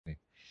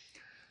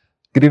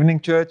Good evening,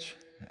 church.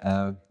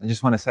 I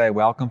just want to say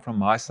welcome from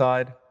my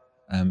side.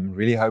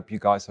 Really hope you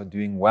guys are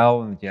doing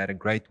well and that you had a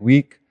great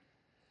week.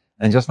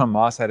 And just from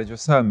my side, it's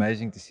just so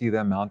amazing to see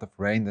the amount of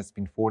rain that's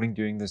been falling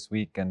during this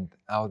week. And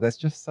that's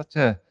just such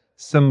a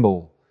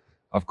symbol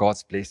of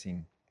God's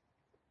blessing.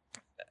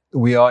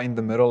 We are in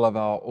the middle of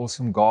our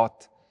Awesome God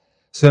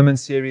sermon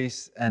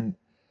series. And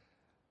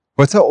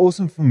what's so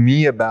awesome for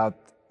me about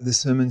the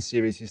sermon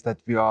series is that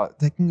we are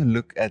taking a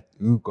look at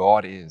who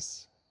God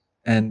is.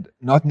 And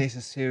not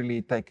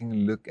necessarily taking a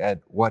look at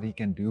what He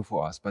can do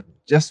for us, but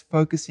just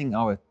focusing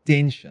our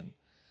attention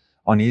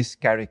on His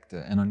character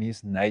and on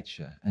His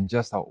nature and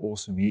just how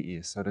awesome He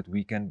is so that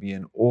we can be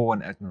in awe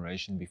and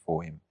admiration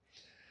before Him.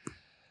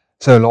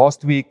 So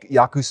last week,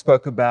 Yaku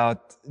spoke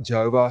about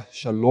Jehovah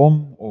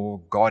Shalom,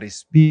 or God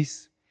is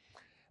peace.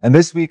 And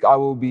this week, I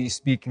will be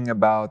speaking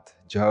about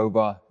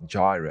Jehovah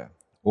Jireh,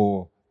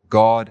 or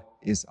God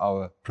is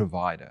our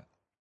provider.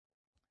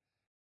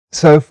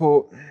 So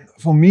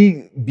for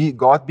me,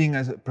 God being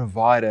as a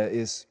provider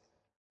it's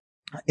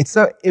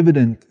so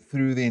evident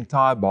through the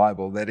entire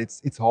Bible that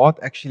it's hard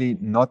actually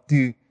not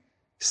to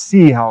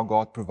see how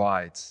God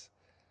provides.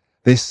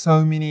 There's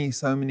so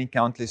many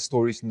countless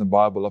stories in the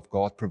Bible of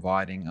God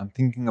providing. I'm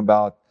thinking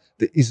about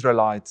the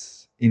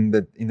Israelites in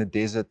the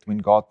desert when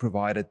God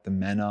provided the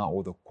manna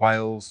or the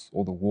quails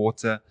or the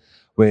water,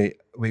 where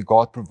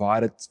God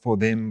provided for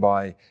them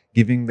by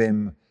giving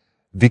them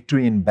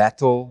victory in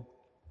battle.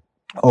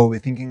 Or we're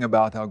thinking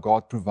about how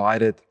God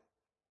provided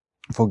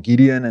for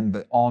Gideon and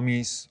the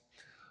armies,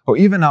 or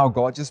even how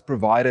God just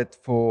provided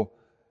for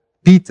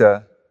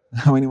Peter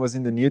when he was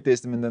in the New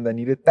Testament and they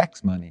needed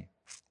tax money.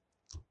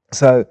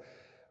 So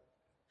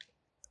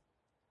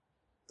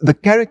the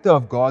character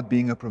of God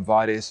being a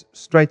provider is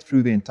straight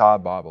through the entire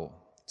Bible.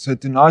 So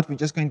tonight we're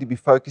just going to be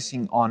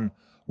focusing on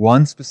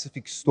one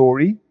specific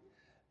story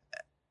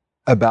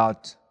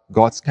about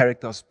God's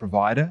character as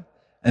provider.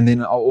 And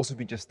then I'll also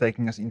be just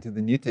taking us into the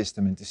New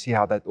Testament to see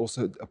how that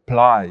also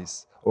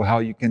applies, or how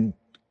you can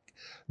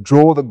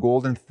draw the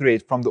golden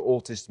thread from the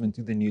Old Testament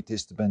to the New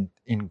Testament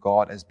in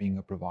God as being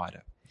a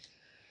provider.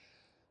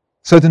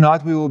 So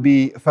tonight we will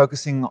be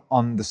focusing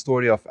on the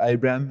story of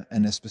Abraham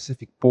and a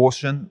specific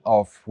portion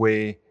of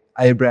where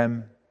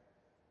Abraham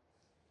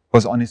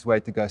was on his way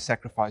to go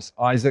sacrifice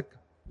Isaac.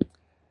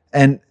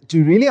 And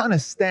to really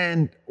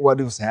understand what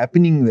was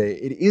happening there,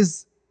 it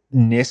is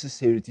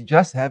necessary to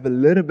just have a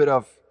little bit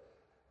of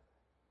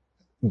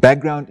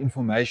background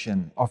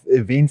information of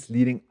events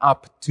leading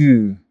up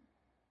to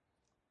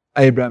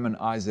Abraham and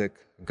Isaac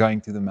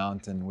going to the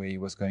mountain where he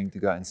was going to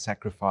go and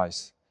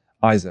sacrifice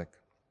Isaac.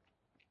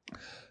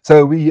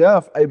 So we hear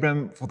of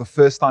Abraham for the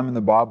first time in the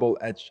Bible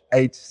at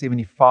age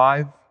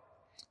 75.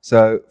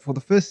 So for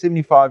the first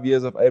 75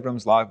 years of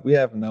Abraham's life, we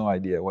have no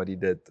idea what he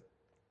did.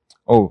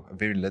 Oh,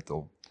 very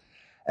little.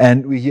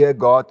 And we hear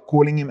God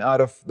calling him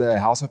out of the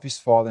house of his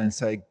father and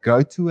say,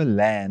 go to a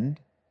land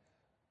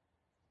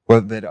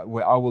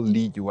where I will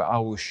lead you, where I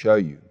will show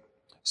you.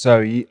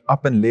 So he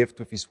up and left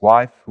with his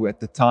wife, who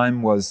at the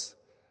time was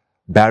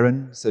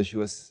barren, so she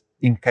was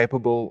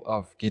incapable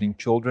of getting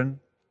children.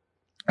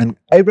 And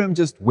Abraham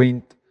just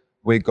went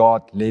where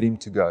God led him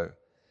to go.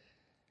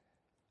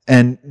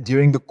 And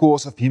during the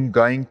course of him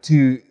going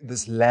to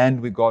this land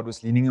where God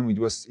was leading him, which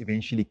was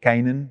eventually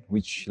Canaan,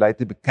 which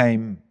later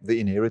became the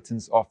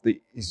inheritance of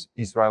the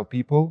Israel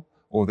people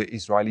or the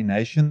Israeli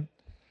nation.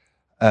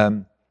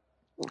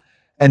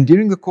 And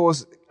during the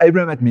course,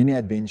 Abraham had many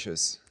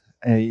adventures.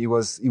 He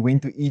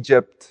went to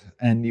Egypt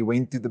and he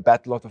went to the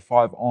battle of the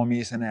 5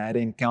 armies and had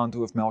an encounter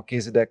with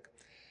Melchizedek.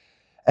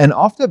 And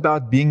after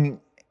about being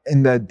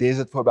in the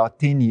desert for about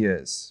 10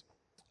 years,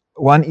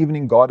 one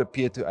evening God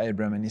appeared to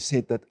Abraham and he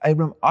said that,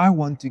 Abraham, I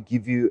want to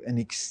give you an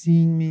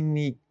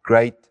exceedingly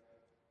great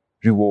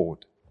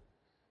reward.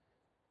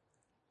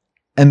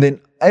 And then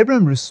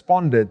Abraham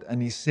responded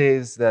and he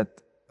says that,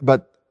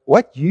 but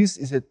what use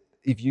is it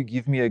if you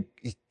give me an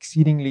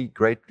exceedingly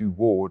great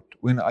reward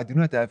when I do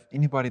not have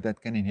anybody that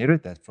can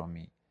inherit that from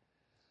me?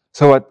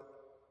 So what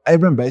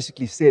Abraham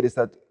basically said is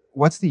that,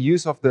 what's the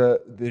use of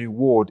the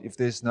reward if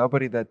there's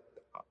nobody that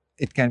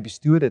it can be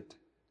stewarded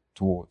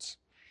towards?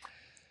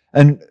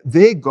 And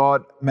there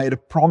God made a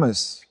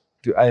promise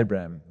to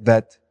Abraham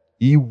that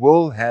he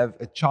will have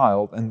a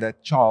child and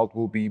that child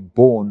will be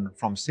born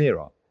from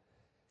Sarah.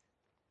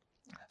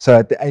 So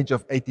at the age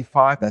of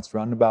 85, that's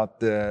round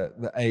about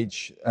the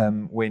age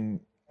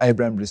when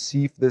Abraham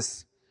received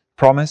this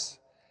promise.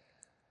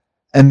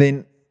 And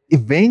then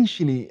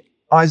eventually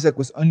Isaac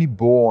was only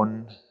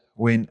born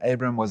when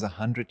Abraham was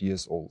 100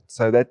 years old.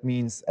 So that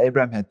means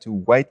Abraham had to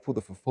wait for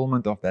the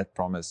fulfillment of that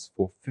promise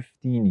for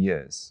 15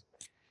 years,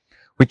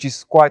 which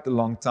is quite a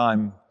long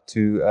time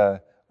to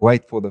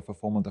wait for the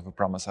fulfillment of a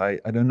promise. I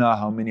don't know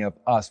how many of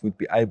us would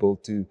be able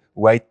to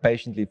wait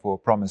patiently for a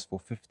promise for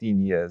 15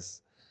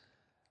 years.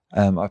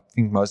 I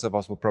think most of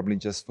us will probably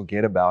just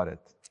forget about it.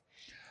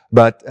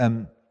 But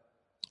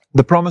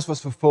the promise was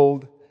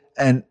fulfilled,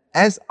 and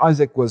as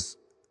Isaac was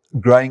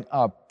growing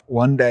up,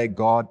 one day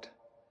God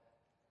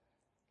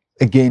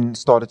again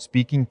started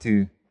speaking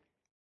to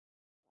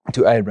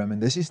to Abram.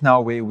 And this is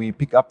now where we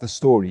pick up the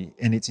story,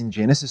 and it's in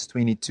Genesis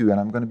 22. And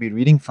I'm going to be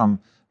reading from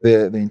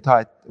the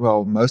entire,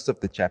 most of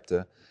the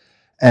chapter.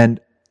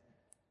 And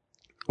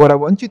what I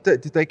want you to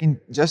take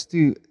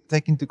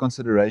into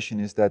consideration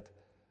is that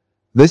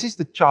this is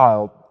the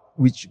child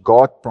which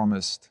God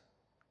promised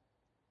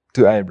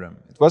to Abram.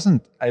 It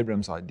wasn't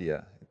Abram's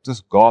idea. It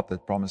was God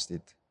that promised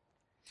it.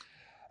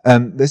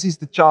 This is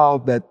the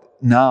child that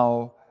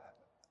now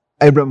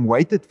Abram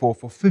waited for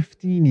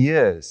 15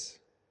 years.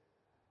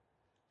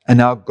 And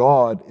now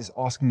God is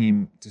asking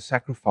him to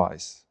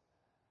sacrifice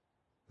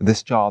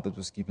this child that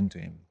was given to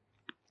him.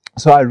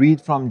 So I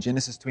read from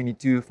Genesis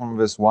 22 from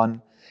verse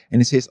 1,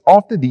 and it says,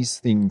 "After these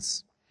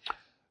things,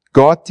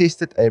 God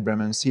tested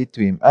Abram and said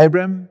to him,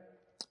 'Abram,'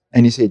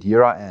 and he said,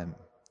 'Here I am.'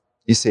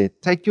 He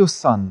said, 'Take your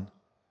son,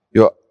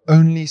 your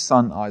only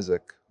son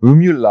Isaac,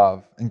 whom you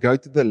love, and go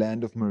to the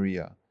land of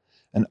Moriah,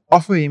 and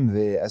offer him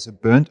there as a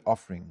burnt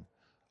offering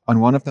on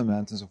one of the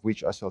mountains of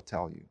which I shall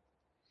tell you.'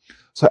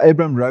 So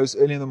Abram rose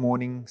early in the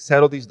morning,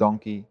 saddled his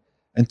donkey,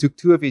 and took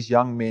 2 of his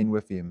young men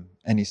with him,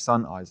 and his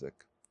son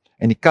Isaac.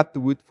 And he cut the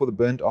wood for the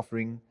burnt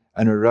offering,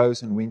 and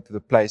arose and went to the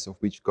place of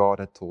which God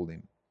had told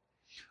him.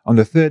 On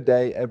the 3rd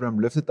day, Abram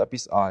lifted up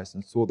his eyes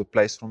and saw the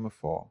place from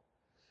afar.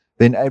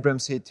 Then Abram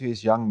said to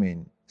his young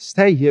men,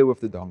 'Stay here with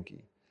the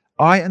donkey.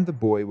 I and the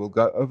boy will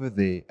go over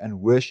there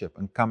and worship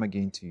and come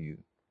again to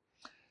you.'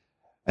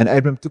 And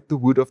Abram took the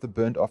wood of the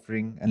burnt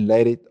offering and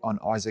laid it on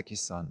Isaac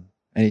his son.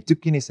 And he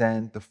took in his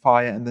hand the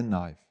fire and the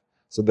knife.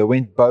 So they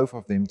went both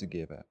of them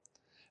together.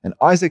 And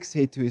Isaac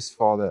said to his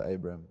father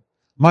Abram,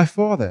 'My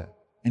father.'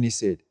 And he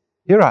said,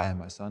 'Here I am,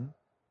 my son.'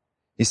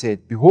 He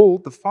said,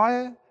 'Behold the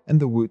fire and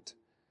the wood,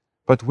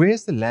 but where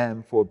is the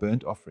lamb for a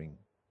burnt offering?'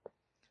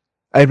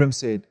 Abram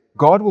said,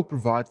 'God will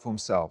provide for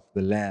himself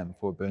the lamb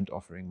for a burnt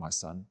offering, my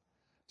son.'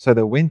 So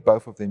they went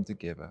both of them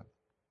together.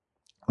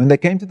 When they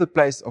came to the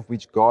place of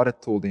which God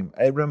had told him,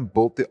 Abram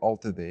built the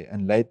altar there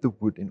and laid the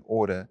wood in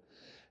order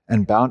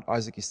and bound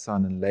Isaac his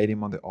son and laid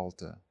him on the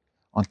altar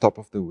on top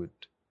of the wood.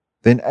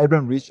 Then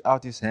Abram reached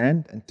out his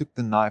hand and took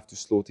the knife to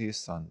slaughter his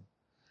son.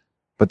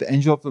 But the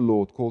angel of the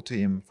Lord called to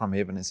him from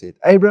heaven and said,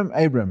 'Abram,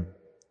 Abram.'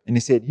 And he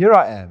said, 'Here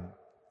I am.'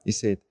 He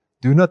said,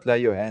 'Do not lay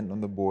your hand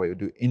on the boy or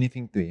do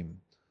anything to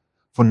him.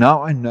 For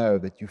now I know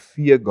that you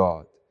fear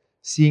God,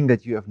 seeing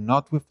that you have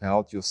not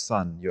withheld your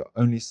son, your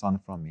only son,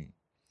 from me.'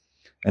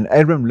 And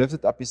Abram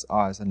lifted up his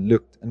eyes and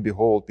looked, and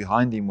behold,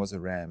 behind him was a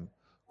ram,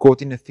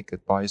 caught in a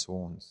thicket by his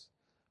horns.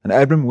 And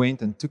Abram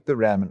went and took the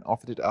ram and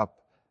offered it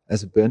up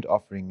as a burnt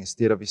offering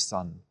instead of his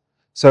son.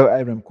 So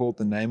Abram called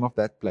the name of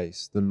that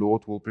place, 'The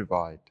Lord will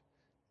provide.'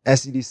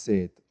 As it is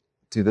said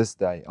to this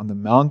day, 'On the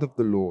mount of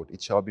the Lord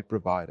it shall be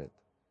provided.'"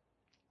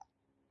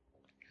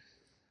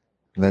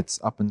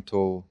 That's up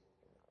until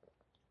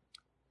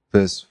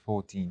verse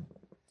 14.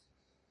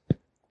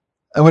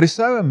 And what is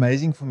so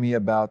amazing for me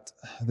about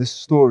this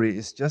story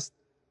is just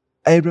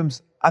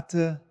Abram's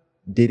utter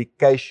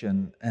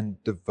dedication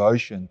and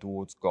devotion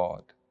towards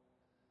God.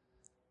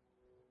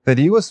 That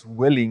he was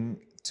willing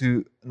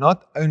to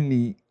not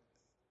only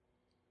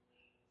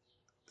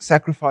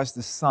sacrifice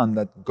the son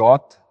that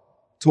God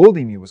told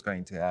him he was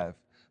going to have,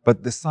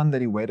 but the son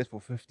that he waited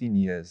for 15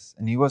 years.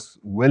 And he was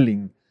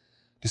willing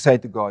to say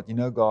to God, "You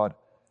know, God,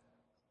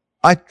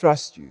 I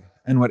trust you,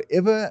 and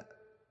whatever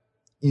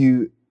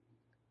you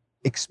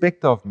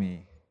expect of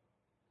me,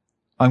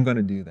 I'm going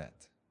to do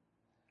that.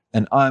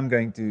 And I'm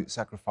going to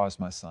sacrifice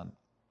my son."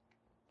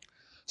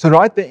 So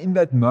right there in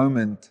that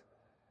moment,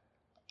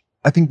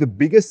 I think the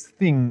biggest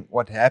thing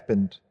what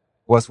happened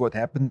was what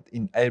happened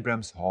in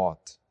Abraham's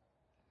heart.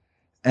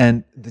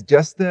 And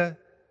just the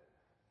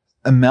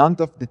amount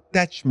of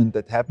detachment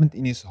that happened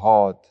in his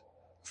heart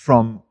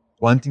from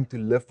wanting to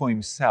live for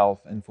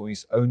himself and for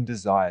his own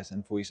desires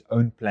and for his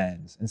own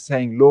plans, and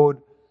saying,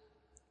 "Lord,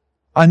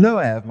 I know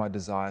I have my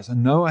desires, I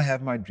know I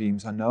have my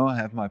dreams, I know I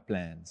have my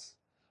plans,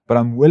 but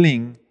I'm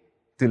willing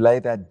to lay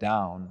that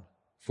down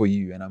for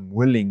you, and I'm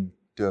willing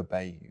to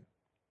obey you."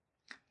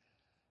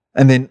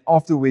 And then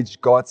after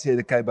which God said,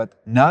 "Okay,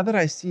 but now that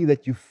I see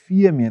that you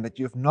fear me and that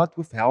you have not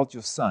withheld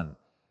your son,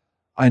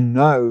 I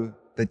know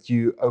that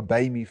you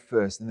obey me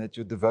first and that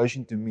your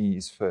devotion to me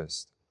is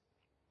first."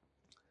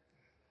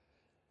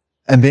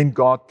 And then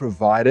God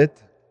provided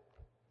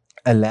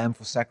a lamb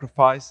for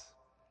sacrifice.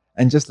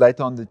 And just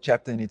later on in the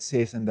chapter, and it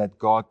says, "And that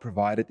God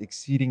provided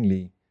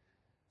exceedingly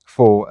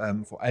for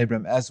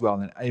Abram as well,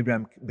 and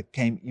Abram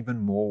became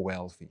even more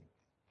wealthy."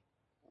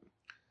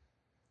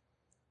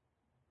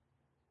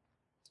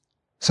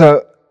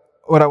 So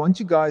what I want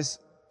you guys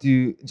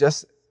to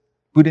just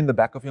put in the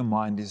back of your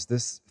mind is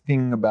this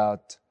thing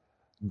about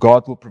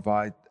God will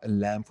provide a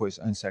lamb for his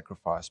own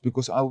sacrifice.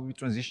 Because I will be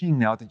transitioning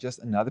now to just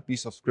another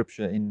piece of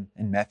scripture in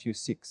Matthew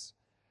 6.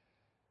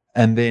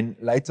 And then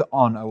later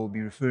on, I will be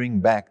referring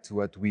back to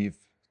what we've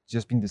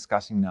just been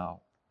discussing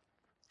now.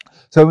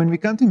 So when we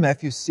come to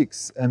Matthew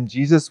 6,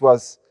 Jesus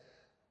was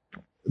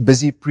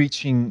busy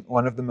preaching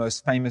one of the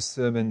most famous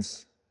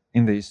sermons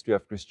in the history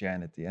of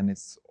Christianity. And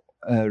it's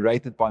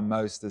rated by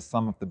most as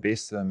some of the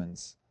best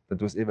sermons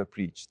that was ever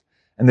preached.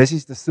 And this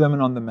is the Sermon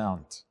on the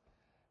Mount.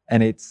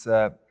 And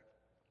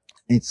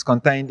it's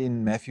contained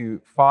in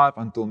Matthew 5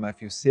 until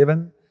Matthew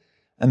 7.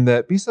 And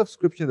the piece of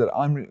scripture that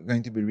I'm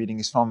going to be reading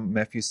is from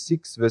Matthew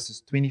 6,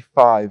 verses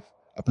 25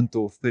 up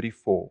until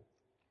 34.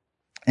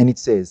 And it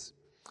says,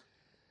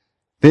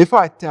 "Therefore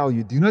I tell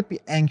you, do not be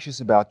anxious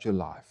about your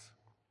life,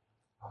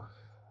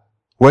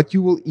 what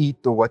you will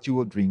eat or what you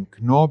will drink,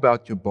 nor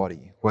about your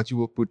body, what you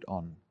will put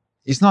on.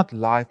 Is not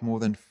life more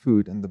than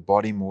food and the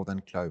body more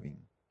than clothing?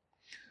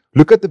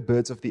 Look at the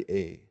birds of the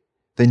air.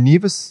 They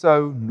neither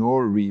sow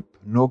nor reap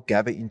nor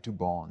gather into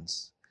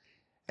barns,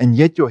 and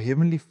yet your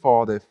heavenly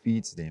Father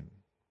feeds them.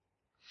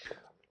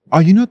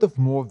 Are you not of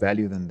more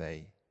value than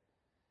they?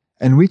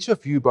 And which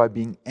of you, by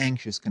being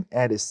anxious, can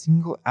add a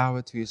single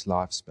hour to his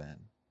lifespan?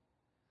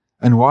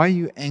 And why are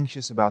you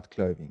anxious about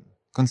clothing?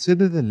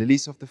 Consider the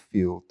lilies of the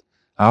field,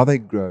 how they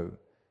grow.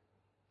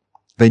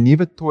 They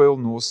neither toil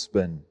nor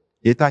spin.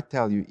 Yet I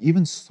tell you,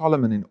 even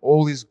Solomon in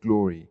all his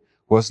glory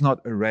was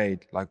not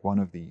arrayed like one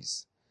of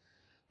these.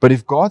 But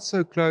if God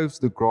so clothes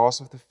the grass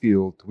of the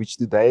field, which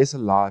today is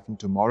alive and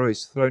tomorrow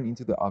is thrown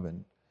into the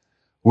oven,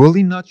 will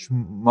he not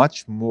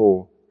much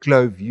more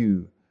clothe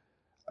you,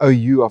 O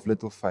you of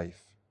little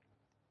faith?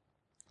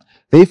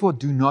 Therefore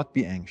do not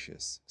be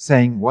anxious,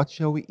 saying, what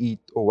shall we eat,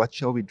 or what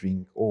shall we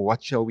drink, or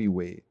what shall we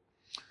wear?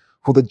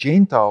 For the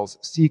Gentiles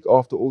seek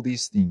after all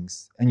these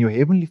things, and your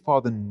heavenly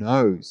Father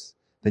knows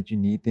that you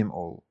need them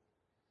all.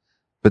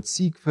 But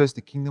seek first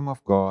the kingdom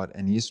of God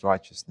and his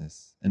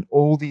righteousness, and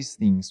all these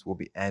things will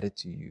be added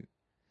to you.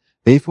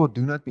 Therefore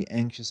do not be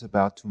anxious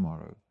about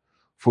tomorrow,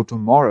 for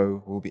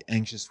tomorrow will be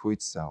anxious for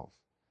itself.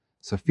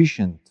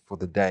 Sufficient for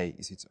the day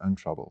is its own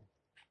trouble."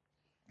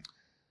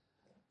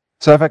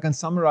 So if I can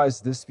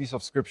summarize this piece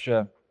of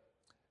scripture,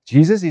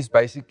 Jesus is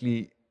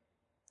basically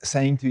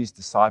saying to his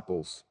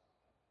disciples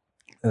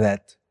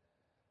that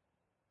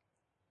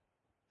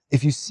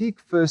if you seek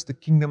first the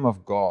kingdom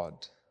of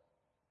God,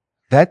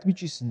 that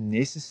which is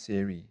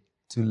necessary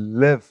to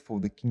live for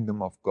the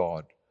kingdom of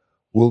God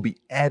will be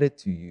added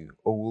to you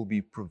or will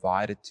be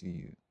provided to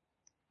you.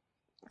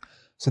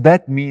 So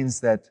that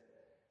means that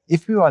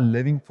if we are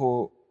living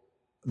for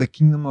the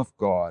kingdom of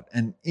God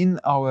and in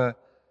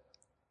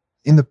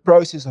the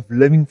process of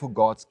living for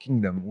God's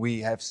kingdom, we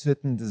have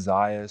certain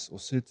desires or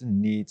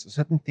certain needs or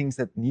certain things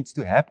that needs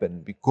to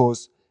happen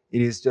because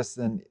it is just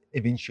an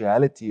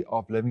eventuality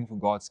of living for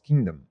God's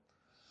kingdom.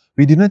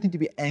 We do not need to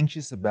be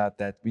anxious about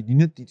that. We do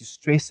not need to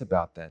stress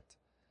about that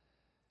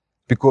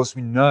because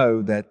we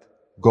know that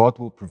God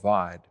will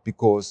provide,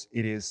 because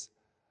it is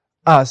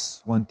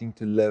us wanting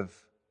to live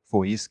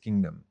for his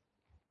kingdom.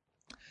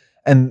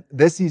 And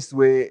this is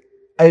where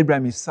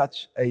Abraham is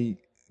such a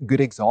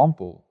good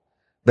example,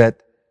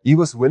 that he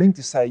was willing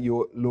to say,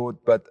 "Your Lord,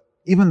 but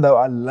even though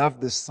I love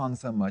this son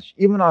so much,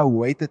 even I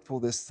waited for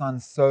this son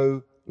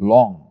so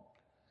long,"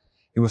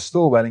 he was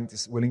still willing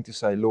to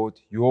say, "Lord,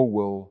 your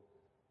will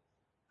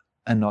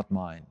and not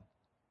mine."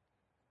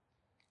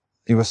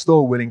 He was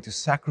still willing to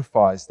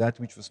sacrifice that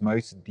which was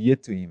most dear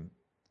to him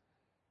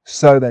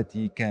so that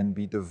he can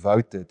be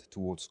devoted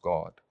towards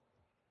God.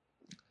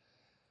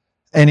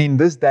 And in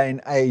this day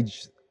and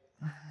age,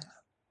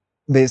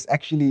 there's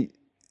actually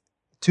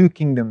two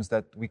kingdoms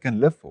that we can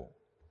live for.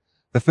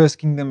 The first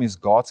kingdom is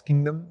God's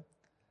kingdom,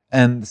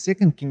 and the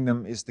second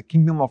kingdom is the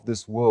kingdom of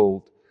this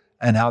world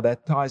and how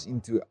that ties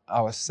into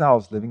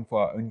ourselves living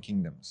for our own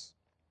kingdoms.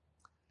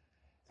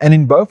 And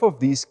in both of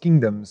these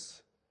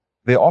kingdoms,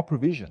 there are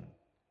provision,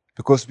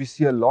 because we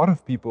see a lot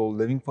of people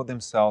living for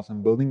themselves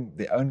and building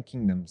their own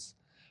kingdoms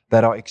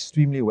that are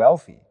extremely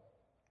wealthy.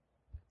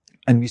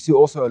 And we see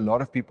also a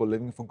lot of people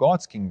living for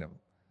God's kingdom.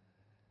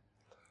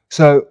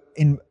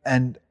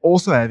 And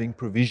also having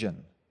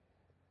provision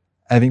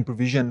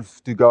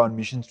to go on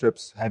mission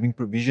trips, having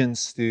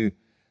provisions to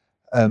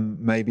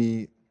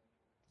maybe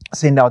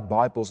send out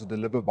Bibles or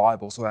deliver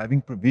Bibles, or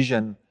having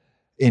provision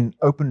in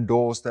open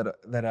doors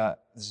that are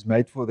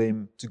made for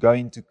them to go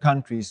into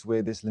countries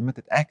where there's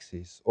limited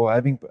access, or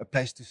having a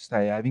place to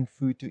stay, having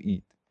food to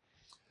eat.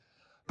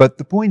 But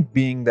the point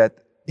being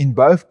that in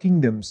both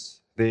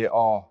kingdoms there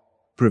are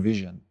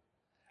provision.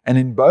 And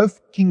in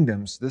both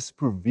kingdoms, this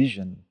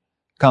provision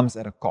comes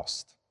at a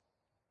cost.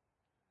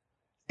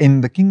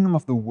 In the kingdom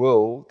of the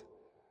world,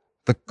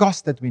 the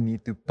cost that we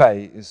need to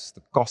pay is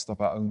the cost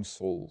of our own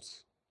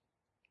souls.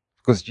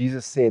 Because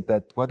Jesus said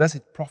that, what does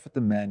it profit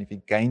a man if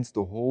he gains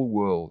the whole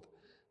world,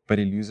 but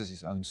he loses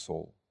his own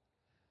soul?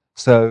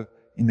 So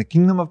in the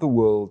kingdom of the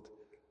world,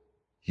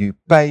 you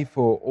pay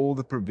for all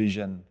the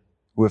provision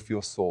with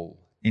your soul,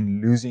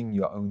 in losing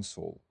your own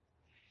soul.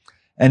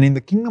 And in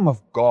the kingdom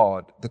of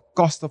God, the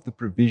cost of the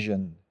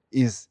provision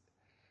is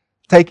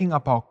taking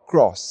up our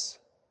cross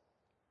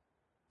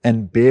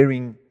and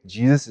bearing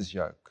Jesus'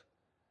 yoke.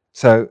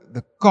 So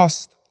the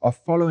cost of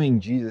following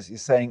Jesus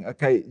is saying,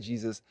 okay,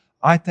 Jesus,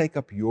 I take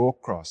up your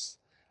cross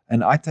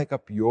and I take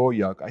up your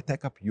yoke, I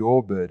take up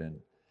your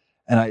burden,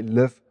 and I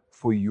live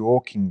for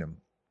your kingdom.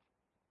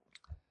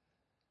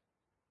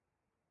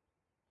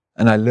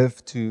 And I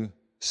live to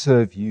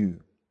serve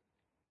you.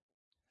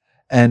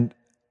 And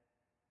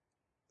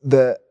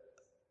the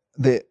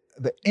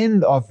the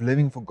end of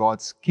living for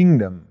God's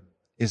kingdom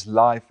is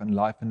life and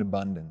life in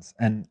abundance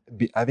and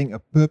having a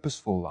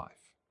purposeful life.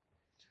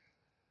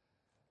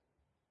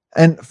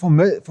 And for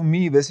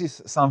me, this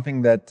is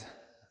something that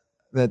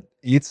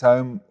hits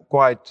home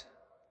quite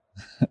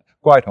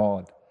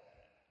hard.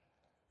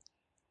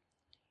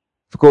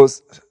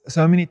 Because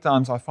so many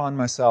times I find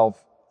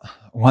myself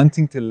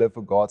wanting to live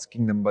for God's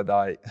kingdom, but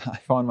I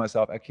find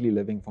myself actually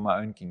living for my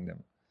own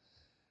kingdom.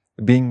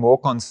 Being more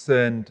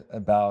concerned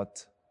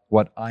about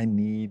what I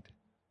need,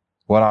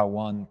 what I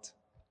want,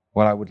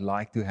 what I would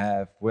like to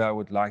have, where I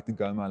would like to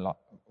go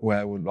where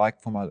I would like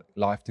for my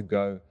life to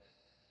go.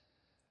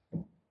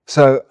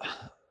 So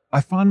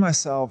I find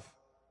myself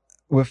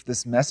with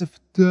this massive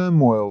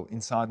turmoil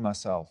inside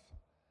myself.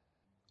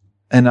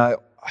 And I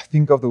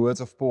think of the words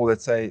of Paul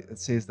that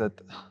says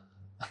that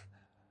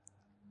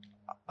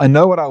I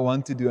know what I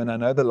want to do and I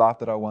know the life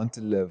that I want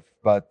to live,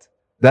 but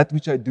that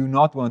which I do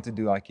not want to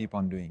do, I keep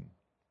on doing.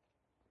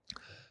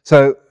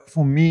 So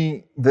for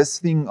me, this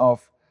thing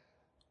of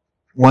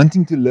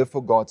wanting to live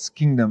for God's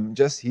kingdom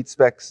just hits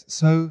back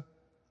so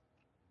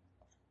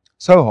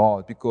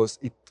hard, because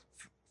it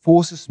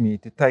forces me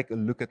to take a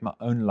look at my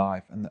own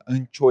life and the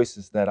own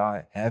choices that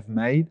I have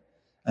made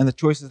and the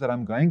choices that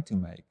I'm going to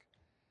make.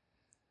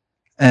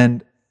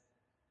 And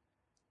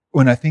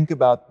when I think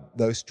about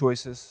those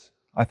choices,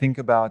 I think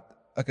about,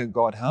 okay,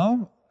 God,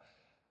 how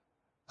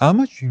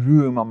much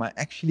room am I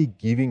actually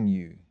giving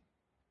you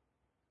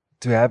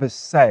to have a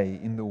say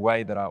in the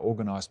way that I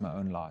organize my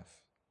own life?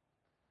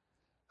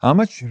 How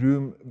much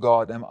room,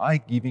 God, am I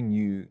giving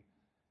you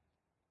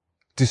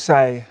to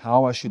say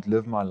how I should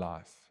live my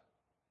life,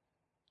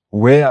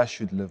 where I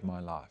should live my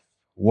life,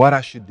 what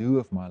I should do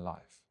with my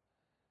life?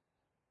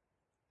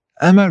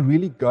 Am I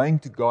really going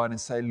to God and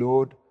say,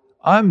 Lord,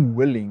 I'm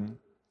willing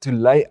to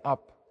lay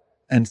up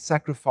and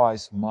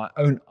sacrifice my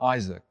own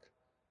Isaac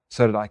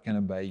so that I can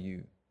obey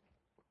you?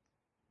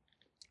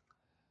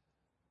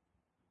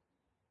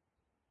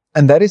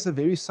 And that is a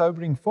very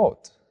sobering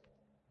thought,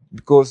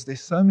 because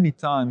there's so many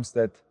times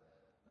that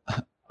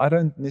I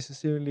don't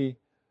necessarily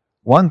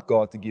want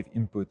God to give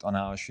input on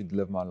how I should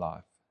live my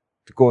life,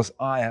 because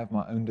I have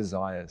my own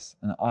desires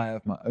and I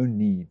have my own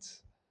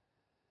needs.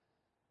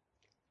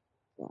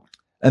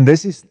 And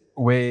this is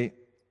where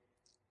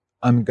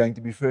I'm going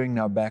to be referring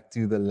now back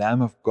to the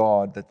Lamb of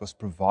God that was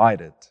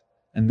provided.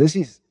 And this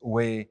is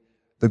where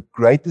the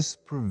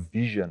greatest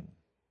provision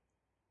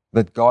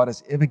that God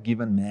has ever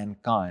given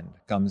mankind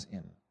comes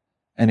in.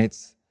 And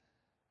it's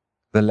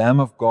the Lamb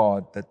of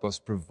God that was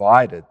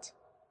provided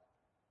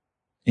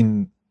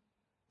in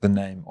the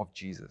name of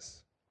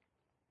Jesus.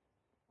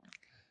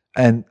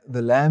 And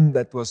the Lamb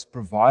that was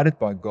provided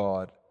by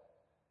God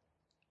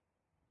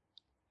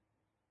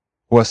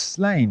was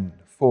slain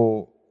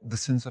for the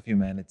sins of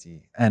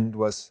humanity and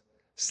was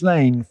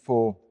slain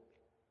for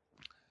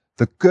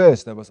the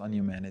curse that was on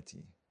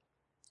humanity.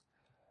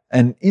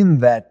 And in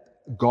that,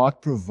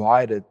 God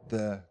provided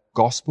the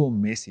gospel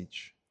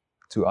message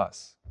to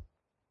us.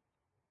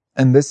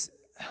 And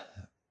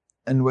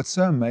what's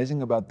so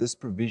amazing about this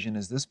provision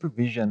is this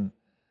provision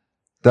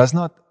does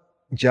not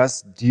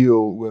just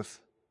deal with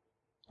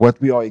what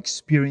we are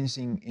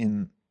experiencing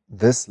in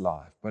this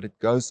life, but it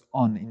goes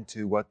on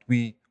into what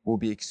we will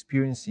be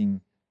experiencing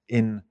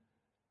in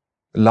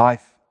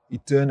life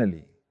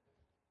eternally.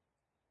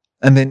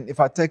 And then if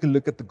I take a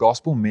look at the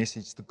gospel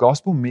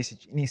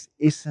message in its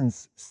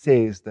essence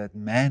says that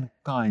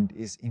mankind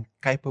is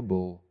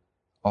incapable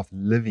of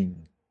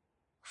living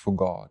for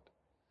God.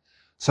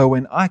 So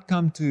when I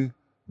come to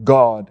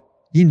God,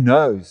 He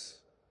knows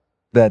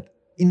that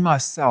in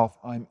myself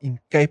I'm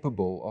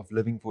incapable of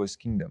living for His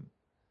kingdom.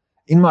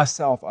 In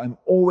myself, I'm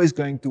always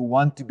going to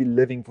want to be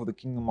living for the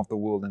kingdom of the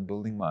world and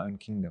building my own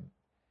kingdom.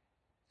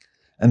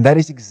 And that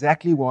is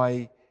exactly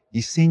why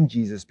He sent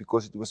Jesus,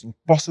 because it was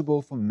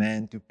impossible for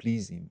man to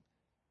please Him.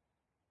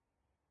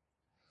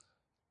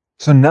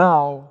 So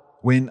now,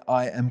 when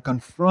I am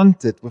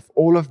confronted with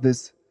all of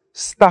this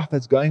stuff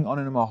that's going on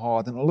in my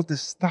heart and all of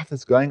this stuff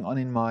that's going on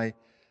in my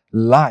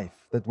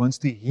life that wants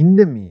to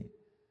hinder me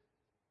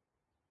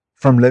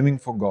from living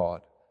for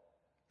God,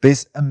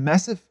 there's a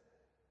massive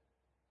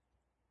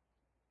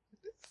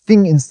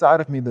thing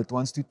inside of me that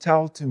wants to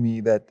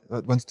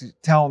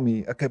tell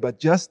me, okay, but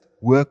just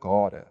work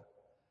harder.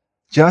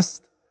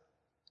 Just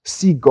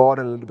see God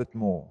a little bit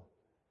more.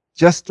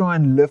 Just try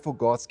and live for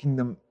God's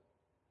kingdom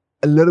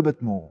a little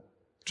bit more.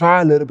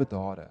 Try a little bit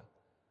harder.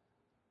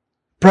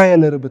 Pray a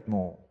little bit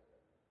more.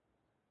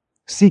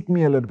 Seek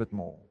me a little bit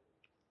more.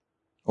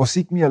 Or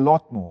seek me a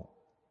lot more.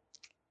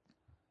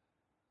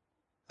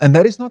 And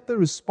that is not the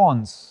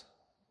response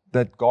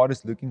that God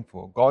is looking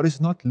for. God is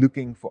not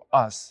looking for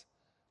us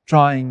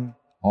trying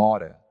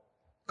harder.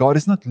 God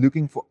is not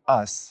looking for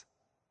us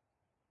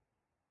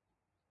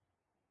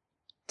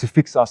to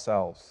fix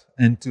ourselves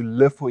and to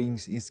live for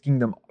His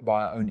kingdom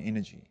by our own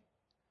energy.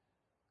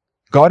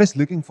 God is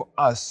looking for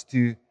us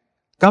to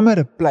come at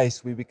a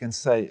place where we can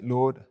say,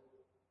 Lord,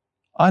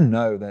 I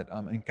know that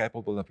I'm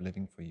incapable of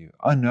living for you.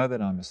 I know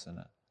that I'm a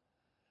sinner.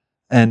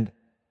 And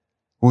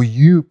Will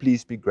you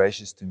please be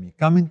gracious to me?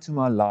 Come into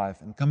my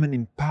life and come and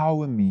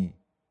empower me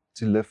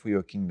to live for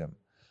your kingdom.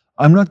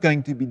 I'm not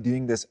going to be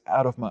doing this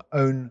out of my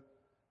own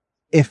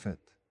effort.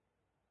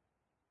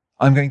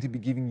 I'm going to be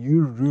giving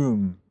you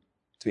room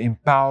to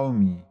empower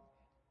me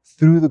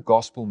through the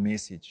gospel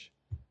message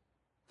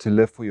to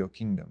live for your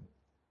kingdom.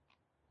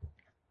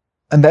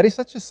 And that is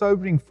such a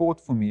sobering thought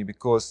for me,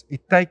 because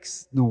it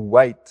takes the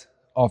weight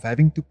of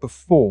having to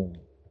perform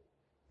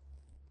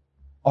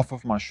off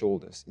of my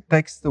shoulders. It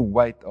takes the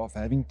weight of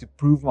having to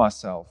prove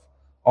myself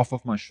off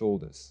of my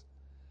shoulders.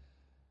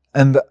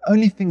 And the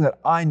only thing that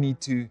I need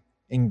to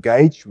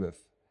engage with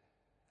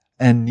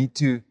and need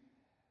to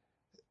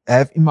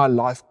have in my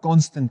life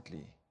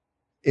constantly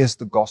is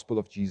the gospel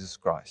of Jesus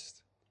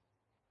Christ.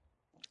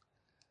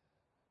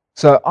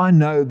 So I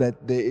know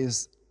that there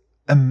is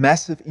a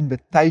massive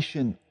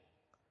invitation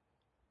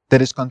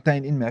that is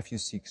contained in Matthew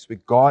 6,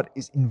 where God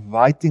is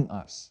inviting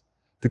us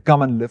to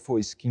come and live for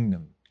His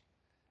kingdom.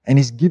 And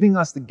He's giving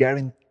us the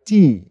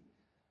guarantee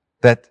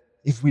that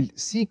if we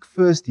seek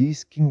first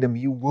His kingdom,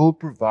 He will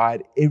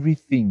provide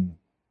everything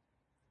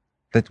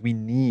that we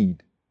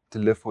need to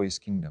live for His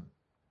kingdom.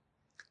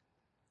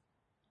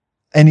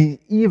 And He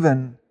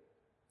even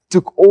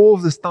took all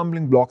the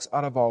stumbling blocks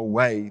out of our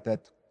way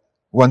that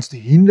wants to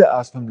hinder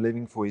us from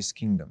living for His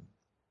kingdom.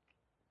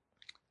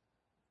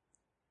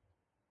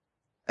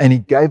 And He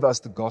gave us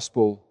the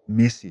gospel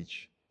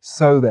message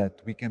so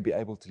that we can be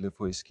able to live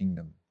for His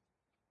kingdom.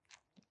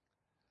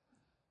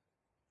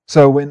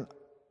 So when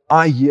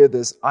I hear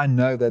this, I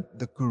know that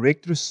the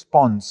correct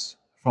response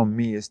from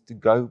me is to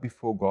go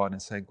before God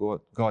and say,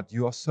 God,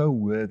 you are so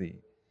worthy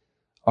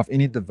of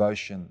any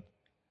devotion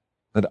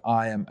that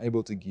I am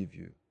able to give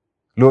you.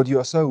 Lord, you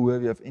are so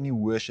worthy of any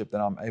worship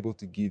that I'm able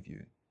to give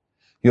you.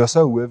 You are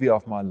so worthy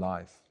of my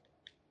life.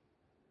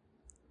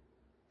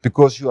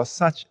 Because you are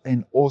such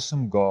an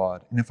awesome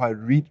God. And if I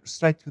read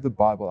straight through the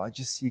Bible, I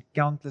just see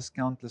countless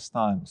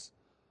times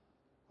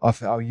of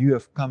how you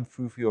have come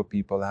through for your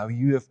people, how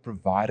you have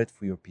provided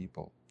for your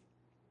people.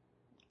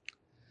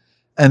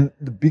 And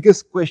the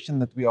biggest question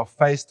that we are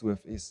faced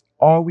with is,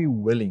 are we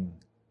willing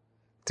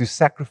to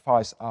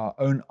sacrifice our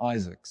own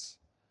Isaacs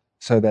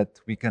so that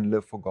we can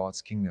live for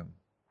God's kingdom?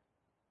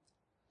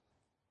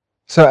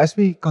 So as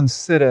we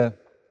consider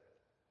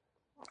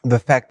the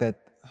fact that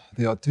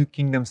there are two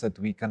kingdoms that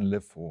we can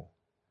live for,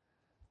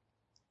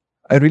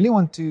 I really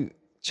want to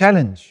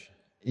challenge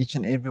each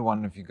and every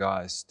one of you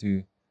guys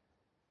to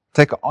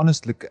take an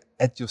honest look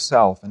at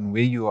yourself and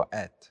where you are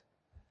at,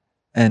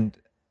 and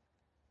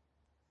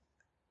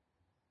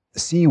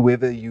see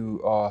whether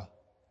you are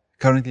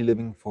currently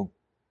living for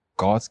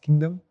God's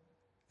kingdom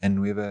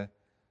and whether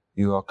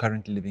you are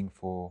currently living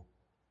for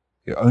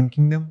your own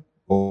kingdom,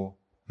 or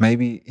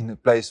maybe in a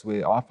place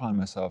where I find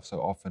myself so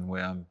often,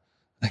 where I'm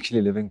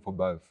actually living for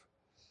both.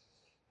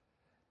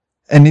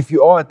 And if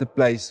you are at the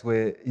place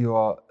where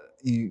you're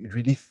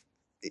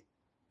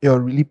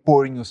really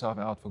pouring yourself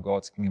out for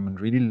God's kingdom and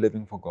really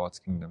living for God's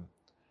kingdom,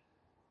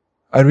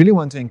 I really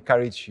want to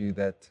encourage you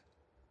that,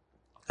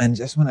 and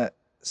just want to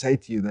say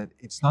to you that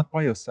it's not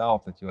by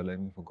yourself that you are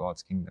living for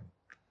God's kingdom.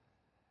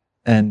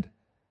 And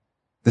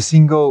the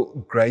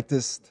single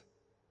greatest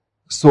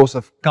source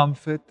of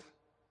comfort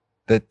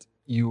that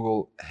you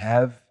will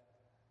have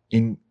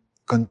in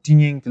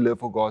continuing to live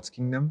for God's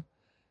kingdom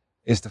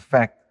is the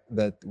fact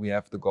that we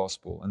have the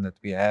gospel and that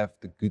we have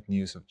the good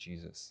news of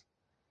Jesus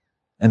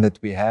and that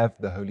we have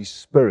the Holy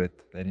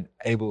Spirit that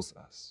enables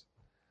us.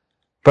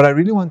 But I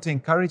really want to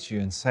encourage you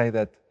and say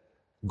that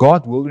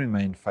God will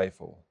remain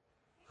faithful.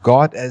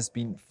 God has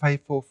been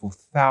faithful for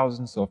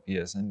thousands of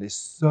years, and there's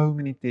so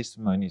many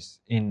testimonies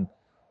in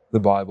the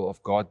Bible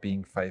of God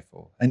being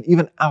faithful. And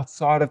even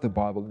outside of the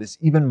Bible, there's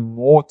even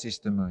more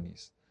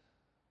testimonies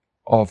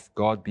of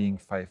God being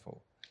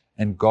faithful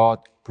and God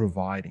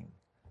providing.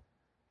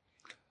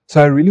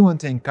 So I really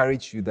want to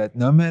encourage you that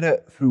no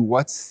matter through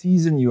what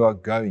season you are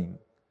going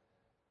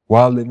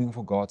while living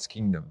for God's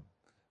kingdom,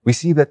 we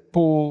see that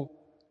Paul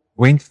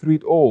went through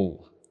it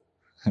all.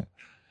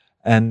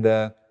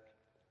 And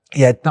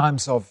he had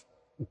times of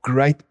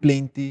great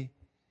plenty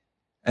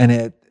and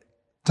had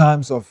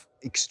times of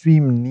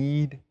extreme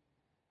need.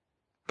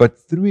 But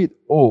through it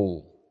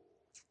all,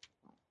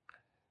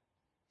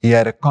 he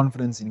had a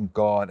confidence in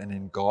God and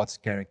in God's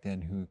character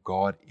and who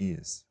God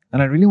is.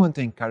 And I really want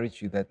to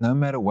encourage you that no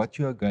matter what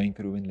you are going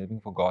through in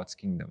living for God's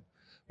kingdom,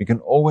 we can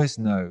always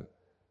know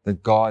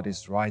that God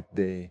is right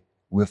there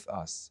with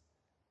us,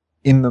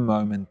 in the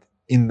moment,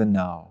 in the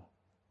now.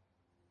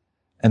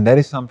 And that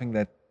is something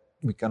that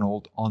we can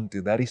hold on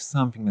to. That is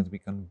something that we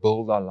can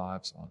build our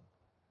lives on.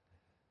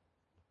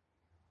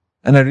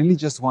 And I really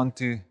just want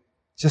to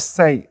just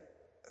say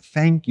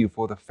thank you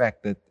for the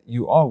fact that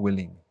you are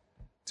willing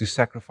to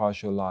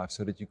sacrifice your life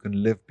so that you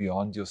can live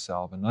beyond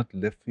yourself and not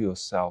live for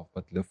yourself,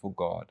 but live for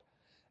God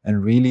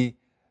and really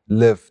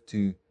live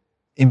to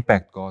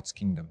impact God's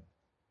kingdom.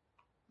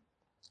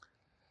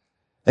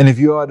 And if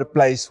you are at a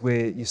place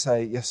where you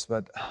say, yes,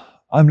 but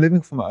I'm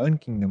living for my own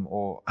kingdom,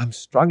 or I'm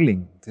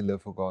struggling to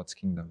live for God's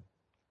kingdom,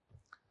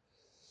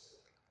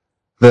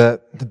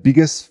 The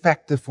biggest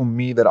factor for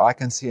me that I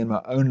can see in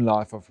my own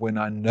life of when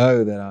I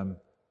know that I'm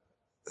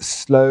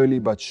slowly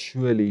but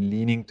surely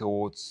leaning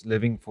towards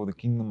living for the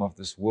kingdom of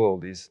this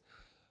world is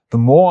the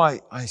more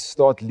I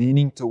start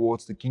leaning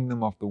towards the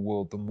kingdom of the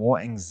world, the more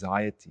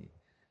anxiety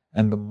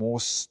and the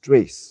more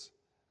stress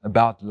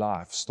about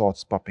life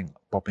starts popping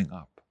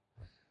up.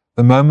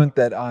 The moment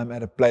that I'm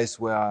at a place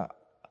where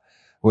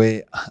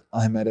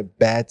I'm at a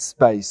bad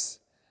space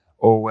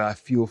or where I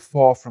feel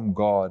far from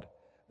God,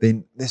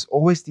 then there's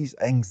always these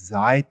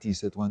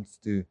anxieties that wants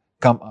to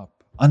come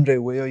up. Andre,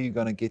 where are you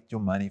going to get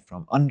your money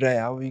from? Andre,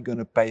 how are you going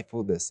to pay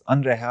for this?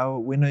 Andre,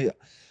 when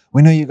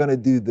are you going to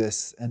do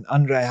this? And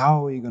Andre,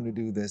 how are you going to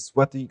do this?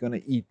 What are you going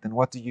to eat? And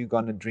what are you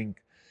going to drink?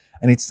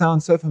 And it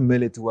sounds so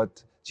familiar to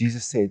what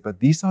Jesus said, but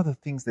these are the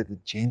things that the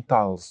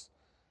Gentiles,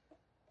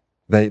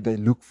 they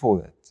look for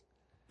that.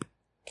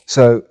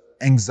 So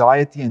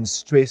anxiety and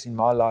stress in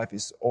my life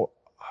is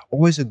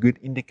always a good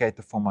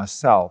indicator for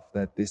myself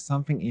that there's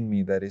something in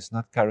me that is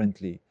not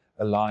currently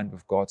aligned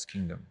with God's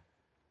kingdom.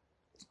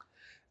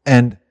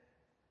 And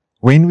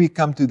when we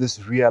come to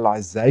this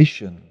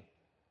realization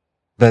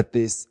that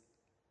there's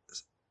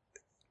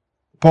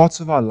parts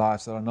of our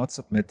lives that are not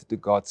submitted to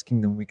God's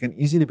kingdom, we can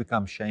easily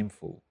become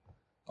shameful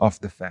of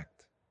the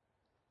fact.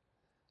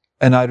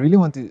 And I really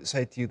want to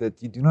say to you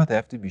that you do not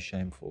have to be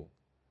shameful,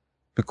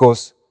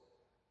 because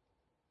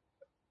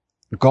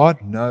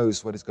God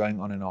knows what is going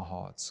on in our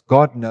hearts.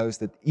 God knows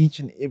that each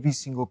and every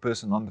single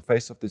person on the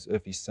face of this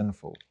earth is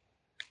sinful.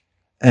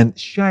 And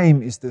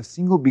shame is the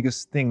single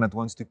biggest thing that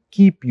wants to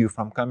keep you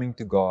from coming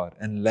to God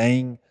and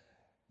laying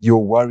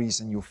your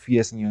worries and your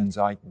fears and your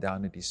anxiety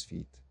down at His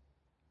feet.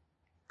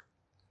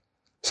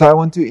 So I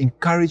want to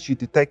encourage you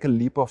to take a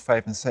leap of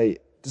faith and say,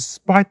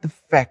 despite the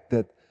fact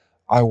that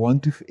I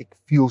want to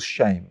feel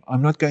shame,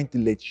 I'm not going to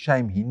let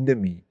shame hinder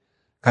me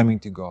coming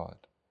to God.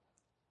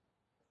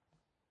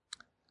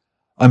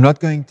 I'm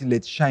not going to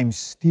let shame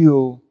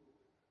steal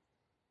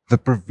the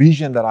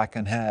provision that I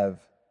can have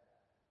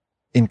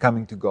in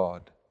coming to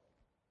God.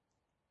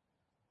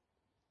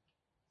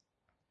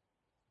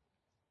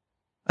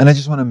 And I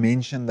just want to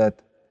mention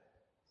that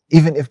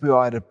even if we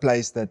are at a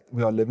place that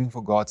we are living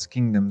for God's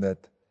kingdom,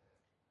 that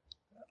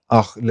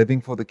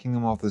living for the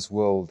kingdom of this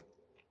world,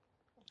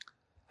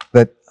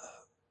 that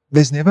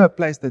there's never a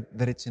place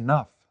that it's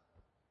enough.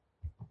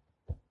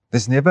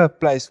 There's never a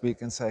place where you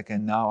can say, okay,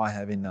 now I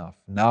have enough.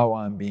 Now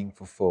I'm being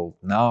fulfilled.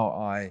 Now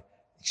I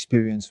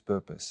experience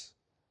purpose.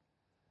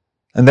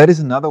 And that is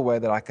another way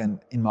that I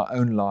can, in my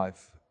own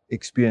life,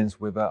 experience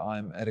whether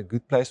I'm at a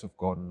good place with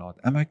God or not.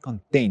 Am I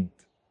content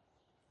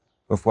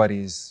with what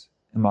is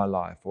in my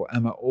life? Or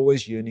am I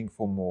always yearning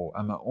for more?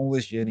 Am I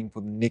always yearning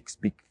for the next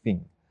big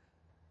thing?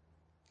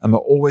 Am I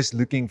always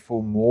looking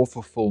for more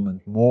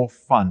fulfillment, more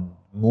fun,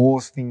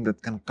 more thing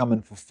that can come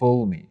and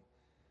fulfill me?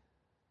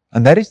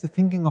 And that is the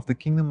thinking of the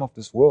kingdom of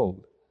this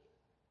world.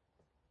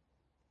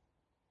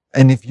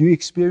 And if you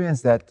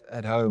experience that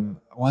at home,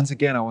 once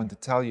again, I want to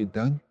tell you,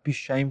 don't be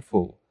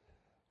shameful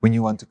when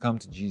you want to come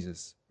to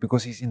Jesus,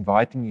 because He's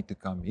inviting you to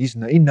come.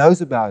 He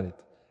knows about it,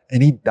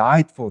 and He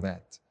died for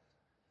that.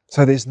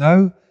 So there's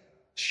no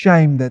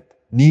shame that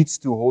needs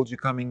to hold you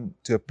coming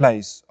to a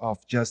place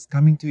of just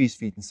coming to His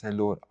feet and say,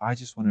 Lord, I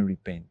just want to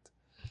repent,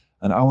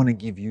 and I want to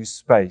give you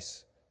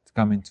space to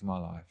come into my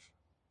life.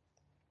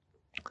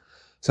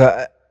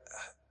 So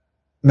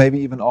maybe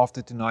even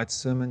after tonight's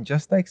sermon,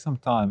 just take some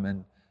time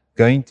and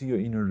go into your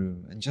inner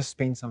room and just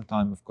spend some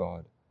time with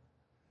God.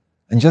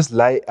 And just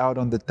lay out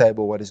on the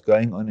table what is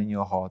going on in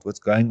your heart, what's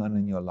going on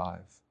in your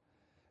life.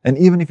 And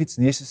even if it's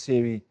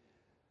necessary,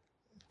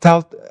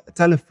 tell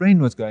a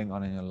friend what's going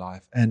on in your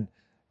life. And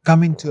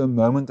come into a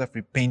moment of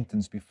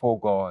repentance before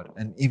God.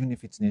 And even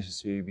if it's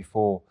necessary,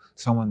 before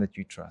someone that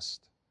you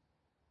trust.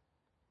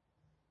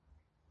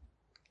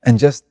 And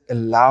just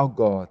allow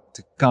God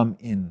to come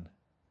in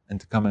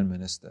and to come and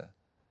minister.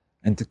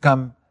 And to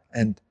come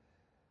and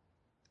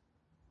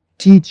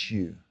teach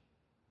you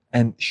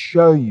and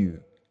show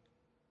you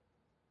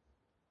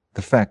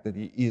the fact that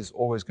He is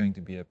always going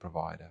to be a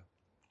provider.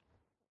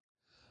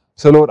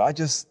 So Lord, I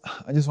just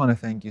want to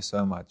thank you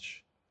so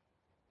much.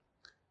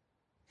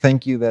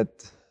 Thank you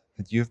that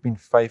you've been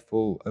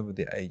faithful over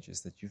the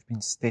ages, that you've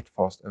been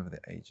steadfast over the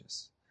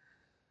ages,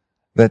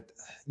 that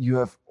you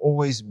have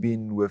always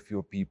been with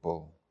your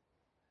people,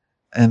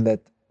 and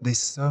that there's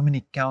so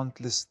many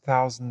countless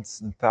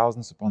thousands and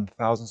thousands upon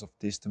thousands of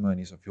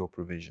testimonies of your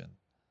provision.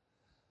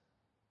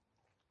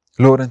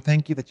 Lord, and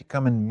thank you that you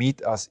come and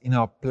meet us in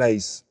our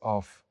place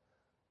of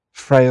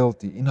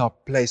frailty, in our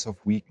place of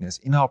weakness,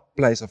 in our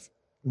place of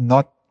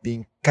not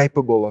being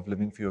capable of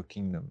living for your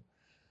kingdom.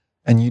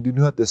 And you do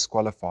not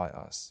disqualify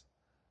us,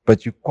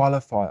 but you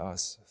qualify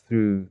us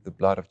through the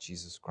blood of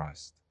Jesus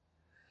Christ.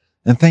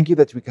 And thank you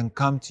that we can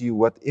come to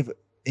you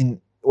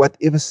in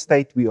whatever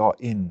state we are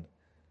in,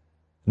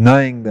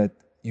 knowing that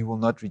you will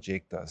not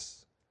reject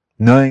us,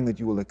 knowing that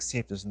you will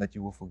accept us and that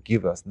you will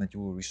forgive us and that you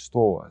will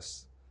restore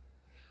us.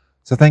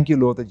 So thank you,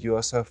 Lord, that you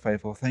are so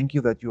faithful. Thank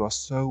you that you are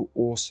so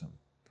awesome.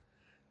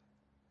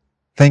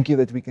 Thank you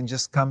that we can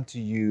just come to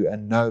you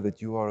and know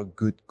that you are a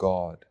good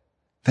God.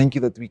 Thank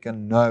you that we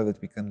can know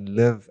that we can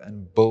live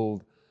and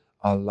build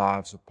our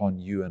lives upon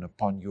you and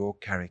upon your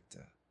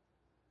character.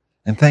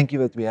 And thank you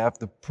that we have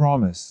the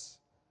promise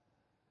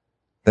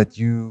that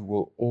you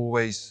will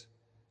always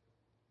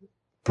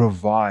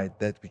provide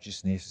that which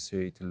is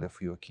necessary to live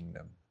for your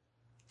kingdom.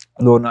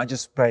 Lord, and I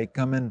just pray,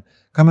 come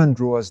and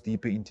draw us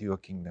deeper into your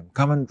kingdom.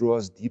 Come and draw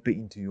us deeper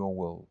into your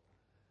will.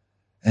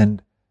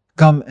 And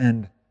come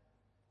and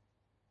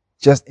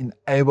just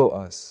enable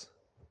us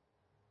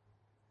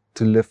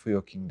to live for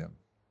your kingdom.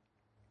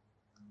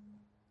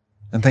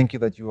 And thank you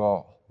that you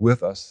are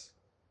with us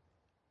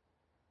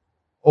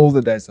all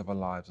the days of our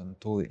lives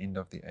until the end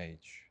of the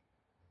age.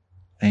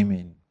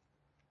 Amen.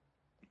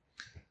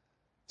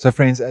 So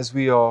friends, as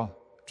we are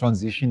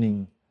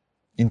transitioning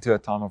into a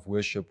time of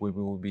worship where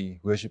we will be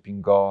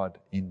worshiping God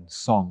in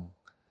song,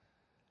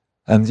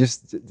 and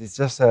it's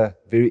just a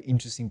very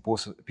interesting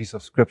piece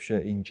of scripture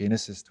in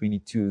Genesis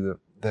 22,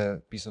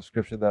 the piece of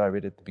scripture that I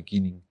read at the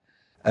beginning,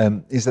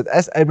 is that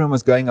as Abram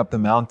was going up the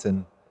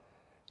mountain,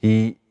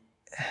 he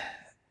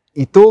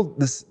told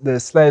the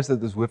slaves that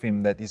was with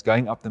him that he's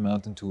going up the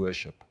mountain to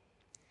worship.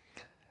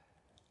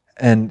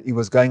 And he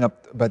was going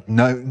up, but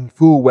knowing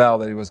full well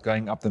that he was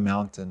going up the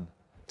mountain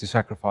to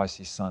sacrifice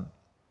his son.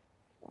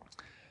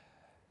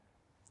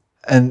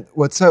 And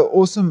what's so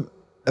awesome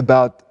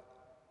about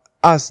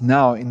us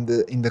now in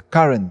the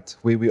current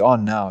where we are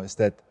now is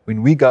that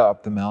when we go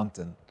up the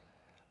mountain,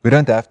 we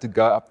don't have to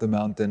go up the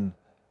mountain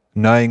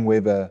knowing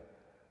whether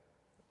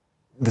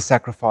the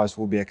sacrifice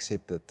will be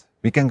accepted.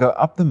 We can go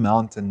up the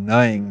mountain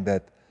knowing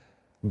that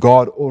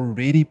God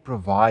already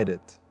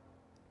provided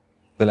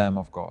the Lamb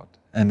of God,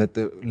 and that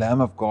the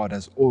Lamb of God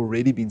has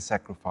already been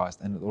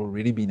sacrificed and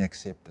already been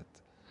accepted.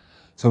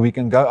 So we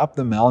can go up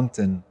the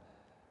mountain,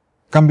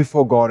 come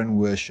before God and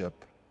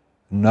worship,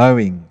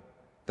 knowing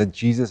that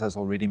Jesus has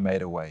already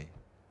made a way.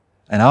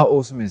 And how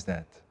awesome is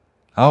that?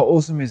 How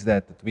awesome is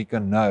that we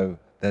can know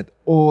that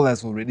all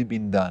has already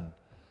been done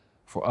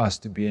for us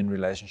to be in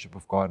relationship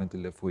with God and to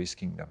live for His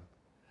kingdom.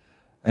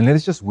 And let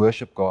us just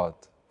worship God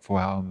for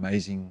how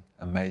amazing,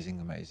 amazing,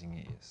 amazing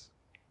He is.